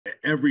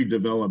every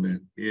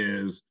development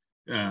has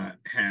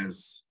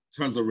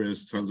tons of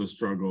risk, tons of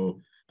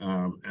struggle,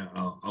 a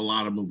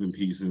lot of moving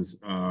pieces,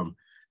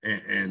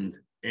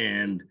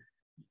 and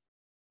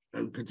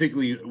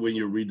particularly when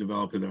you're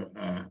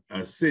redeveloping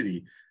a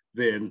city,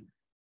 then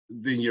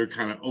you're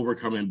kind of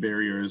overcoming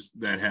barriers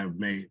that have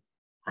made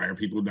prior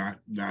people not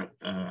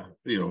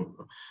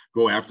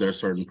go after a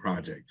certain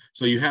project.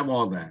 So you have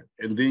all that,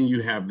 and then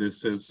you have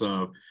this sense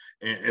of,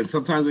 and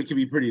sometimes it can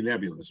be pretty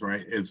nebulous,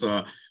 right? It's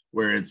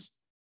where it's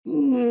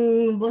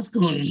what's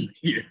going on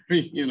here?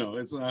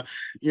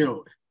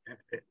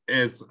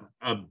 It's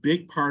a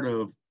big part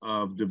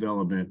of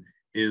development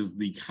is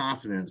the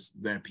confidence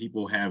that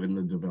people have in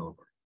the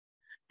developer,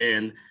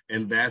 and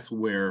that's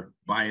where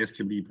bias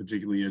can be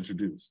particularly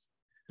introduced.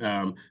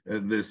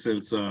 This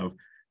sense of,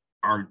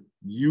 are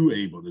you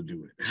able to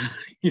do it?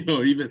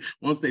 Even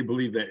once they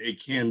believe that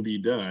it can be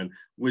done,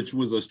 which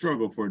was a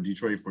struggle for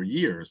Detroit for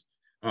years,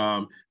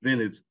 then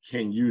it's,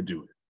 can you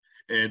do it?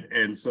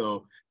 And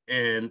so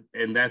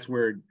that's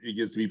where it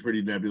gets to be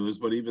pretty nebulous.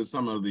 But even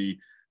some of the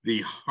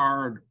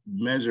hard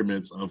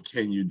measurements of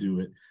can you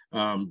do it,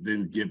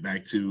 then get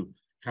back to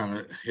kind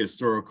of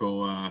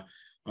historical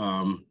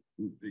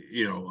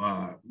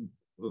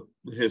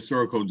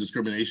historical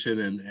discrimination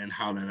and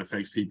how that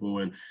affects people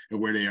and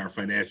where they are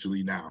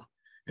financially now.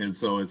 And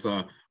so it's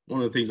one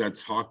of the things I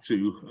talk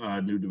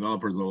to new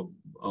developers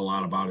a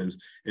lot about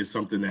is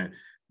something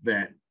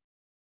that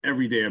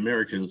everyday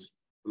Americans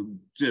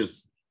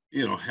just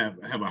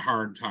have a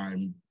hard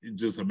time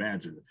just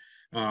imagining.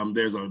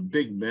 There's a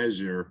big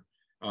measure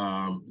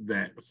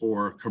that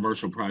for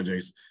commercial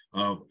projects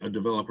of a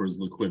developer's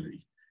liquidity.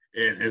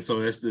 And so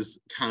that's this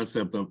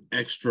concept of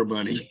extra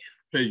money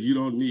that you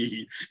don't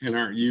need and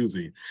aren't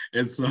using.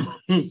 And so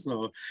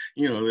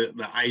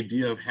the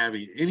idea of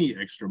having any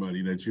extra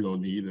money that you don't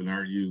need and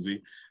aren't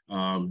using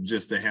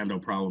just to handle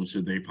problems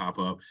should they pop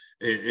up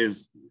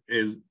is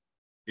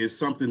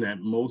something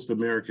that most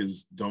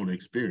Americans don't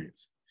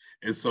experience.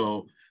 And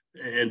so,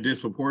 and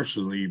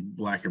disproportionately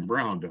Black and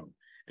Brown don't.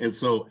 And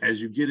so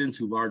as you get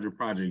into larger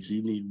projects,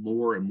 you need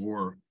more and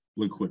more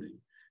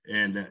liquidity.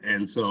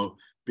 And so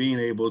being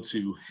able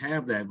to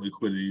have that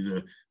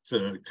liquidity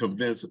to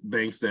convince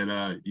banks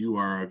that you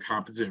are a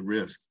competent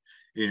risk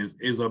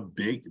is a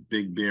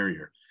big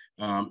barrier.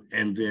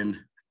 And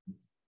then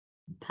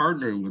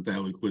partnering with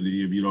that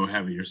liquidity, if you don't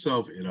have it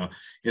yourself in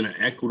an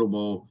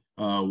equitable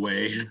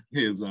way,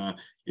 is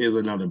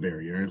another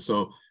barrier. And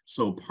so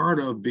part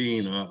of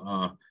being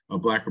a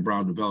Black or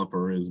Brown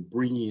developer is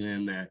bringing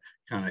in that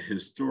kind of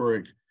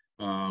historic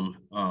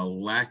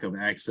lack of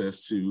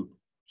access to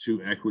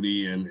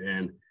equity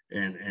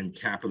and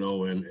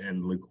capital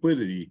and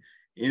liquidity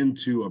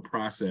into a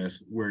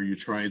process where you're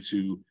trying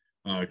to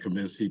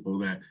convince people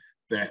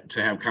that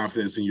to have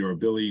confidence in your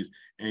abilities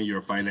and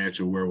your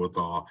financial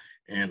wherewithal,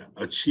 and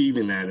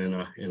achieving that in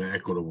an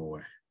equitable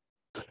way.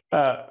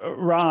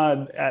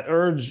 Rod, at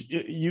Urge,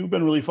 you've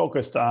been really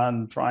focused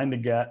on trying to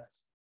get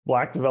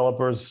Black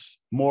developers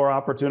more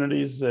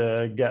opportunities,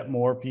 get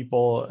more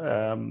people,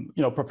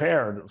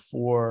 prepared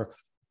for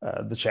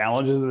the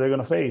challenges that they're going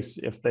to face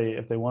if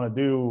they want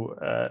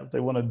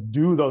to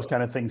do those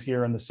kind of things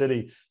here in the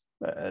city.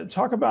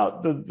 Talk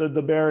about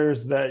the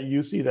barriers that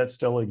you see that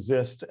still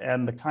exist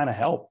and the kind of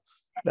help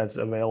that's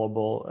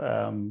available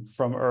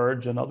from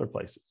Urge and other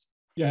places.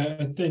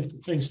 Yeah,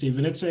 thanks,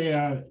 Stephen. It's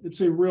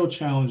a real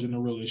challenge and a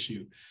real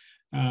issue.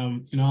 I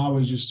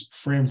always just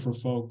frame for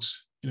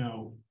folks,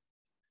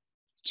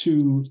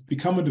 to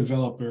become a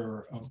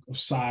developer of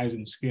size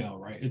and scale,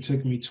 right? It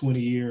took me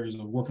 20 years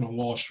of working on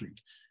Wall Street,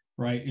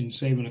 right, and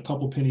saving a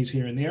couple pennies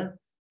here and there,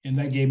 and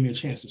that gave me a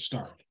chance to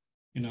start.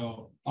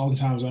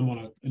 Oftentimes I'm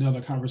on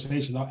another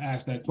conversation, I'll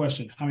ask that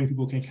question: how many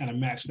people can kind of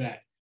match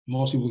that?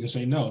 Most people can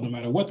say no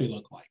matter what they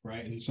look like,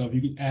 right? And so if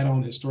you can add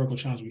on the historical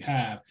challenge we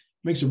have, it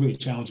makes it really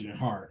challenging and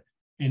hard.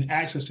 And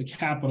access to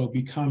capital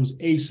becomes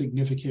a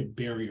significant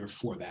barrier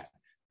for that,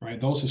 right?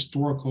 Those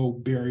historical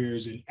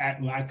barriers and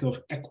lack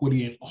of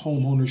equity and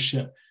home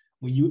ownership,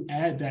 when you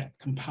add that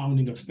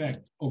compounding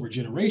effect over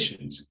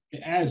generations,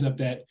 it adds up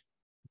that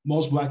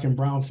most Black and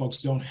Brown folks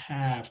don't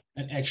have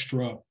an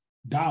extra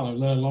dollar,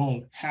 let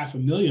alone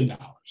 $500,000,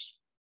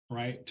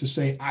 right, to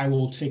say, I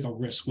will take a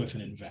risk with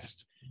and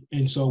invest.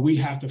 And so we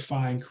have to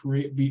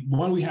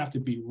we have to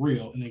be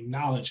real and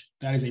acknowledge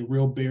that is a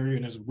real barrier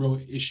and as a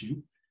real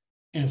issue.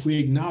 And if we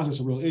acknowledge it's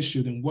a real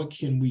issue, then what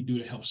can we do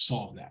to help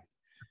solve that?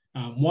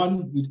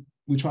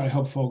 We try to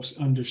help folks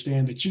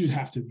understand that you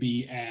have to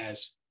be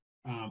as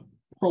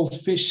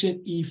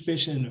proficient,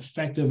 efficient, and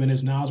effective, and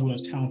as knowledgeable,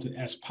 as talented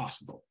as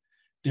possible.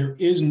 There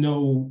is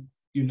no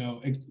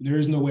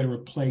way to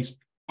replace,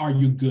 are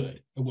you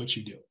good at what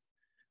you do,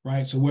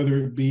 right? So whether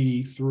it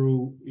be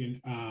through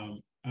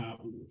the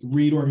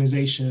READ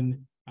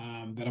organization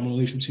that I'm on the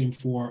leadership team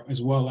for,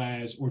 as well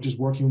as, or just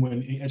working with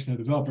educational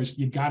developers,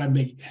 you gotta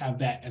have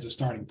that as a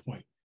starting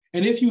point.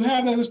 And if you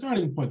have that as a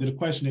starting point, then the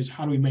question is,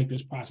 how do we make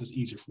this process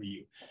easier for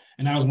you?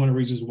 And that was one of the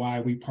reasons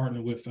why we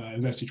partnered with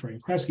Invest Detroit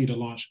and Kresge to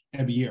launch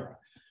Ebiera,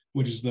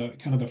 which is the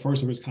kind of the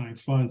first of its kind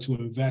fund to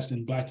invest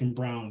in Black and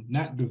Brown,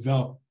 not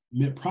develop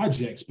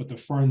projects, but the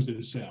firms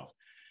themselves,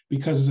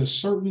 because there's a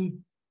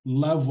certain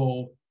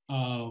level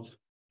of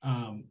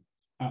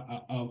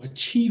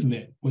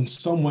achievement when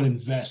someone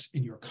invests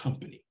in your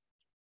company.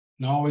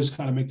 And I always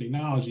kind of make the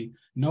analogy,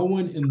 no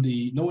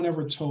one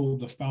ever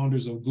told the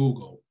founders of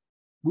Google,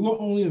 we will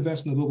only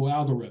invest in the Google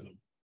algorithm,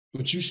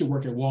 but you should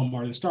work at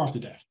Walmart and starve to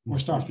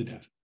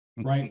death,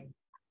 right?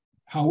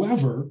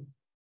 However,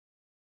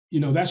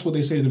 that's what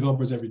they say to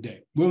developers every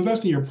day. We'll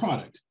invest in your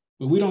product,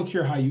 but we don't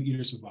care how you eat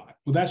or survive.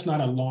 Well, that's not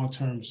a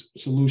long-term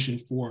solution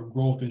for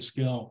growth and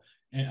scale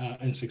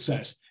and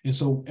success. And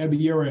so every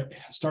year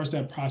starts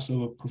that process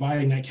of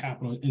providing that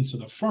capital into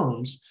the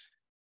firms.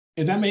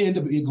 And that may end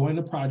up going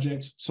to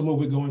projects, some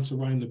of it going to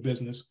running the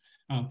business,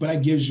 but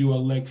that gives you a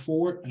leg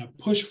forward and a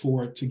push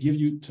forward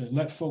to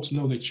let folks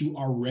know that you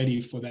are ready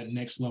for that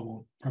next level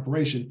of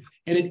preparation.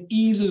 And it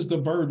eases the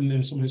burden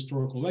and some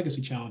historical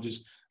legacy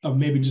challenges of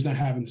maybe just not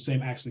having the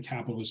same access to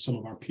capital as some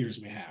of our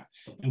peers may have.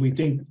 And we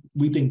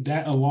think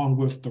that, along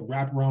with the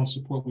wraparound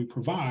support we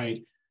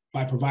provide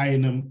by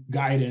providing them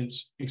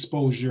guidance,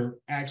 exposure,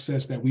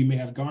 access that we may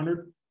have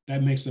garnered,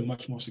 that makes them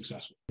much more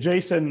successful.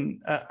 Jason,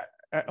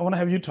 I want to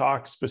have you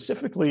talk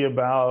specifically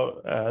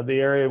about the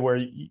area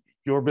where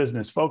your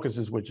business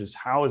focuses, which is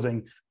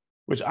housing,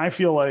 which I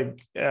feel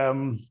like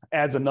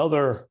adds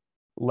another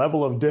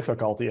level of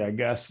difficulty, I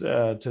guess,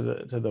 to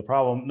the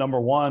problem. Number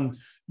one,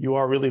 you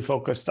are really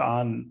focused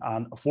on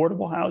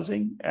affordable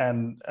housing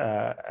and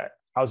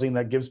housing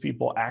that gives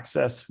people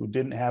access who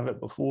didn't have it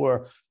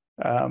before.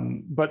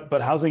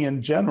 But housing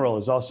in general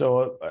is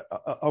also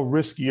a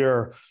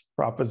riskier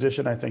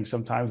proposition, I think,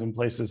 sometimes in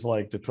places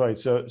like Detroit.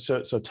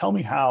 So tell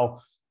me how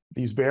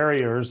these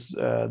barriers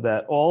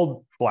that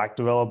all Black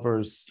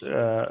developers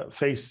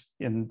face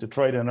in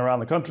Detroit and around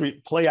the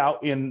country play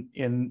out in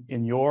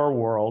your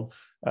world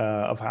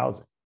of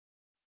housing.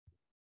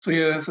 So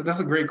yeah, that's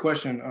a great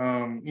question.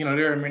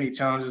 There are many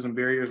challenges and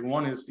barriers.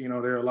 One is, there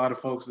are a lot of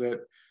folks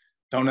that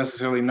don't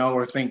necessarily know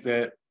or think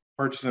that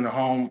purchasing a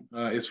home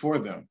is for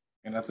them.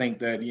 And I think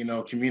that,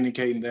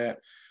 communicating that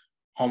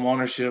home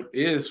ownership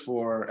is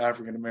for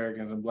African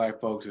Americans and Black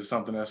folks is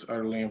something that's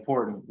utterly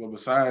important. But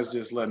besides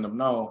just letting them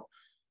know,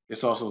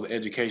 it's also the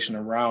education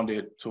around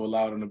it to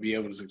allow them to be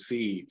able to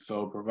succeed.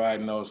 So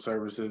providing those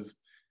services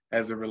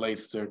as it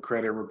relates to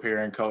credit repair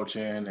and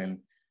coaching and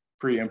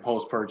pre and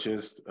post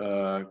purchase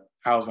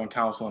housing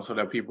counseling so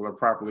that people are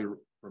properly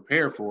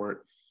prepared for it.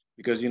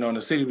 Because, in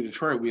the city of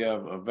Detroit, we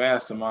have a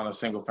vast amount of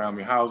single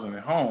family housing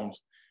and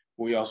homes.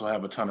 We also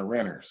have a ton of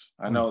renters.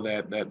 I know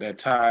that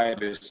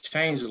tide has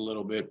changed a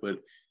little bit, but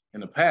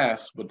in the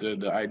past, but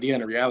the idea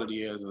and the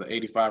reality is the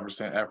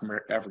 85%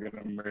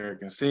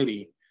 African-American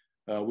city,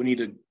 we need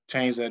to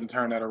change that and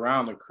turn that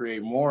around to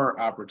create more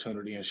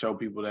opportunity and show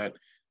people that,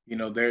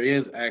 there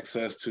is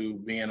access to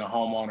being a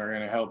homeowner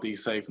in a healthy,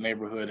 safe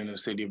neighborhood in the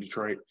city of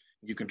Detroit.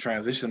 You can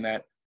transition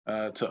that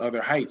to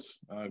other heights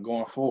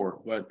going forward.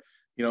 But,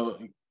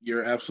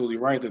 you're absolutely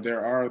right that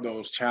there are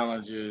those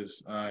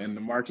challenges in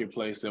the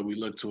marketplace that we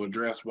look to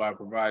address by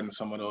providing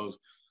some of those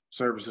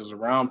services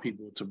around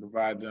people to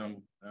provide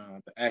them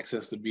the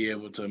access to be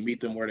able to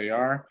meet them where they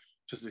are,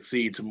 to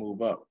succeed, to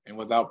move up. And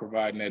without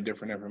providing that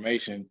different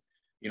information,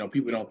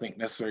 people don't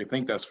necessarily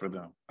think that's for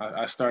them.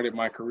 I started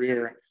my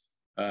career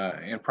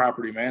in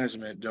property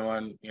management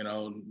doing,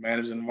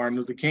 managing the Martin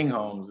Luther King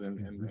homes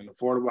and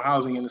affordable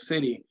housing in the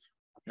city.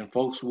 And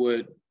folks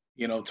would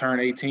turn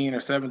 18 or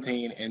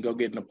 17 and go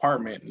get an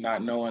apartment,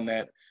 not knowing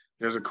that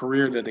there's a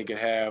career that they could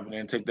have and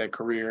then take that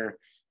career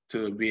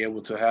to be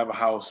able to have a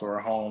house or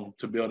a home,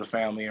 to build a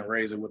family and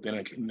raise it within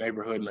a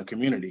neighborhood and a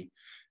community.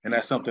 And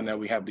that's something that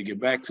we have to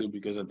get back to,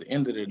 because at the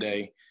end of the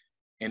day,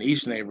 in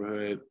each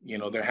neighborhood,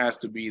 there has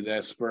to be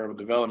that spur of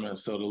development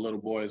so the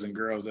little boys and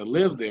girls that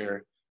live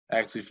there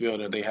actually feel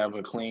that they have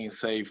a clean,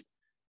 safe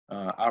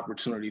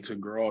opportunity to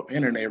grow up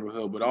in a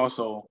neighborhood, but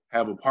also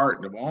have a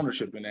part of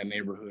ownership in that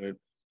neighborhood,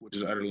 which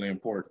is utterly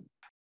important.